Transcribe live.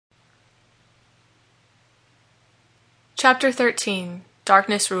Chapter 13.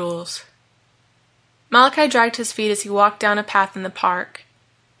 Darkness Rules. Malachi dragged his feet as he walked down a path in the park.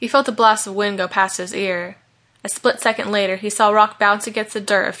 He felt a blast of wind go past his ear. A split second later, he saw a rock bounce against the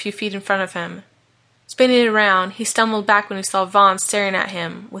dirt a few feet in front of him. Spinning around, he stumbled back when he saw Vaughn staring at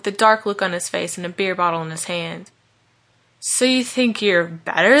him, with a dark look on his face and a beer bottle in his hand. "So you think you're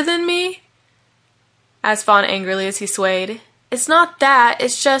better than me?" asked Vaughn angrily as he swayed. "It's not that,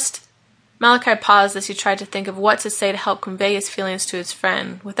 it's just—" Malachi paused as he tried to think of what to say to help convey his feelings to his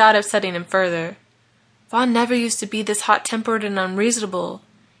friend, without upsetting him further. Vaughn never used to be this hot-tempered and unreasonable.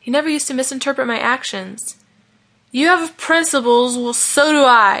 He never used to misinterpret my actions. "You have principles, well, so do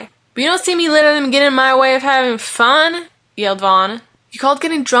I. But you don't see me letting them get in my way of having fun?" yelled Vaughn. "You called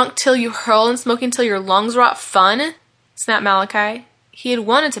getting drunk till you hurl and smoking till your lungs rot fun?" snapped Malachi. He had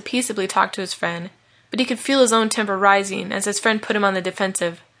wanted to peaceably talk to his friend, but he could feel his own temper rising as his friend put him on the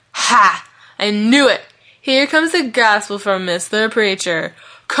defensive. "Ha! I knew it! Here comes the gospel from Mr. Preacher.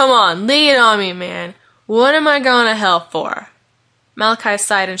 Come on, lay it on me, man. What am I going to hell for?" Malachi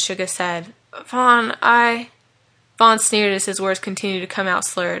sighed and shook his head. Vaughn sneered as his words continued to come out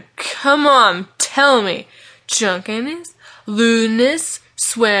slurred. "Come on, tell me. Drunkenness? Lewdness?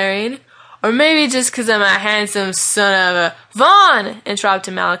 Swearing? Or maybe just 'cause I'm a handsome son of a—" "Vaughn!"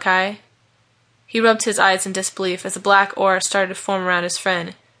 interrupted Malachi. He rubbed his eyes in disbelief as a black aura started to form around his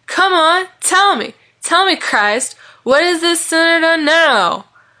friend. "Come on, tell me, Christ, what is this sinner done now?"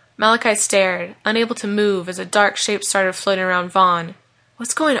 Malachi stared, unable to move as a dark shape started floating around Vaughn.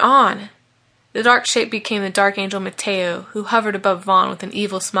 "What's going on?" The dark shape became the dark angel Mateo, who hovered above Vaughn with an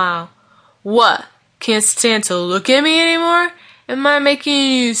evil smile. "What? Can't stand to look at me anymore? Am I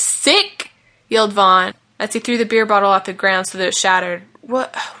making you sick?" yelled Vaughn, as he threw the beer bottle off the ground so that it shattered.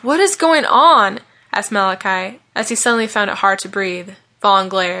 What is going on?" asked Malachi, as he suddenly found it hard to breathe. Vaughn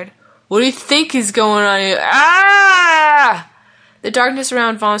glared. "What do you think is going on here? Ah!" The darkness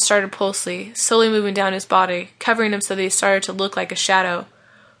around Vaughn started pulsing, slowly moving down his body, covering him so that he started to look like a shadow.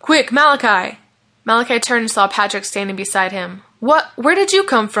 "Quick, Malachi!" Malachi turned and saw Patrick standing beside him. "What? Where did you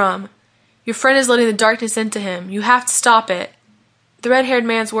come from?" "Your friend is letting the darkness into him. You have to stop it." The red-haired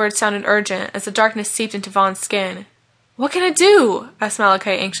man's words sounded urgent as the darkness seeped into Vaughn's skin. "What can I do?" asked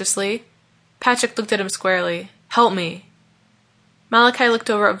Malachi anxiously. Patrick looked at him squarely. "Help me." Malachi looked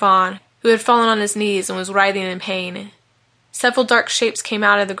over at Vaughn, who had fallen on his knees and was writhing in pain. Several dark shapes came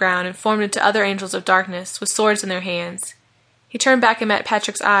out of the ground and formed into other angels of darkness, with swords in their hands. He turned back and met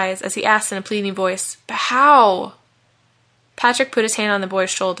Patrick's eyes as he asked in a pleading voice, "But how?" Patrick put his hand on the boy's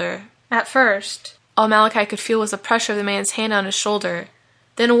shoulder. At first, all Malachi could feel was the pressure of the man's hand on his shoulder.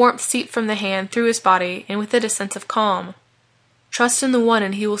 Then a warmth seeped from the hand through his body, and with it a sense of calm. "Trust in the One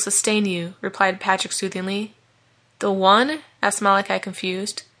and He will sustain you," replied Patrick soothingly. "The One?" asked Malachi,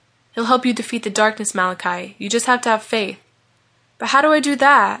 confused. "He'll help you defeat the darkness, Malachi. You just have to have faith." "But how do I do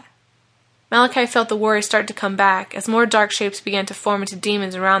that?" Malachi felt the worry start to come back, as more dark shapes began to form into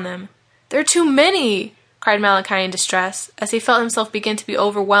demons around them. "There are too many!" cried Malachi in distress, as he felt himself begin to be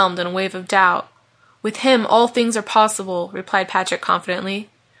overwhelmed in a wave of doubt. "With Him all things are possible," replied Patrick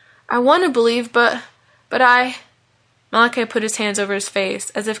confidently. "I want to believe, but I—" Malachi put his hands over his face,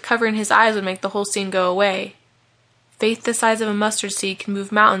 as if covering his eyes would make the whole scene go away. "Faith the size of a mustard seed can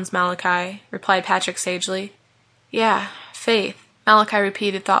move mountains, Malachi," replied Patrick sagely. "Yeah, faith," Malachi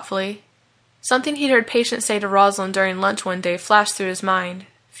repeated thoughtfully. Something he'd heard Patient say to Rosalind during lunch one day flashed through his mind.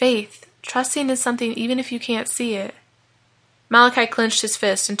 Faith, trusting in something even if you can't see it. Malachi clenched his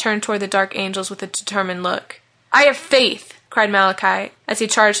fist and turned toward the dark angels with a determined look. "I have faith!" cried Malachi, as he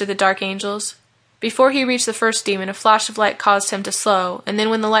charged at the dark angels. Before he reached the first demon, a flash of light caused him to slow, and then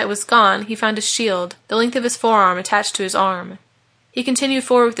when the light was gone, he found a shield, the length of his forearm, attached to his arm. He continued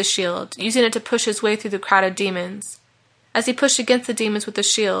forward with the shield, using it to push his way through the crowded demons. As he pushed against the demons with the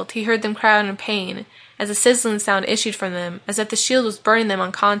shield, he heard them cry out in pain, as a sizzling sound issued from them, as if the shield was burning them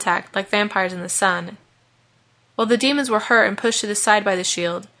on contact, like vampires in the sun. While the demons were hurt and pushed to the side by the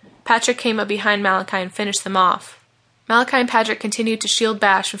shield, Patrick came up behind Malachi and finished them off. Malachi and Patrick continued to shield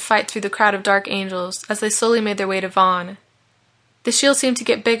bash and fight through the crowd of dark angels as they slowly made their way to Vaughn. The shield seemed to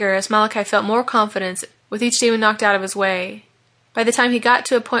get bigger as Malachi felt more confidence with each demon knocked out of his way. By the time he got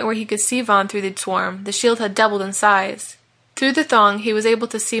to a point where he could see Vaughn through the swarm, the shield had doubled in size. Through the thong, he was able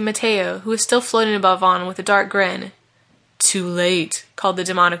to see Mateo, who was still floating above Vaughn with a dark grin. "Too late," called the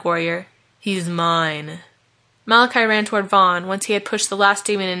demonic warrior. "He's mine." Malachi ran toward Vaughn once he had pushed the last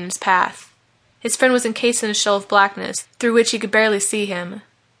demon in his path. His friend was encased in a shell of blackness, through which he could barely see him.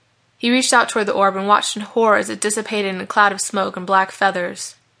 He reached out toward the orb and watched in horror as it dissipated in a cloud of smoke and black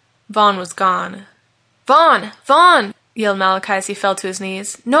feathers. Vaughn was gone. "Vaughn! Vaughn!" yelled Malachi as he fell to his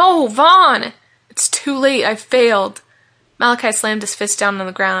knees. "No, Vaughn! It's too late, I failed." Malachi slammed his fist down on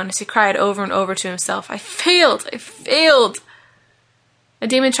the ground as he cried over and over to himself, I failed! I failed! A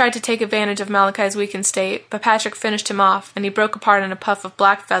demon tried to take advantage of Malachi's weakened state, but Patrick finished him off, and he broke apart in a puff of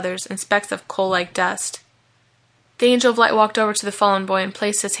black feathers and specks of coal-like dust. The angel of light walked over to the fallen boy and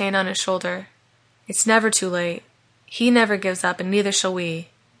placed his hand on his shoulder. It's never too late. He never gives up, and neither shall we.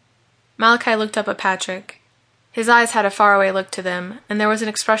 Malachi looked up at Patrick. His eyes had a faraway look to them, and there was an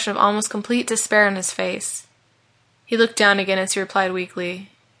expression of almost complete despair on his face. He looked down again as he replied weakly,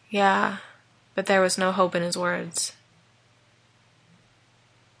 Yeah, but there was no hope in his words.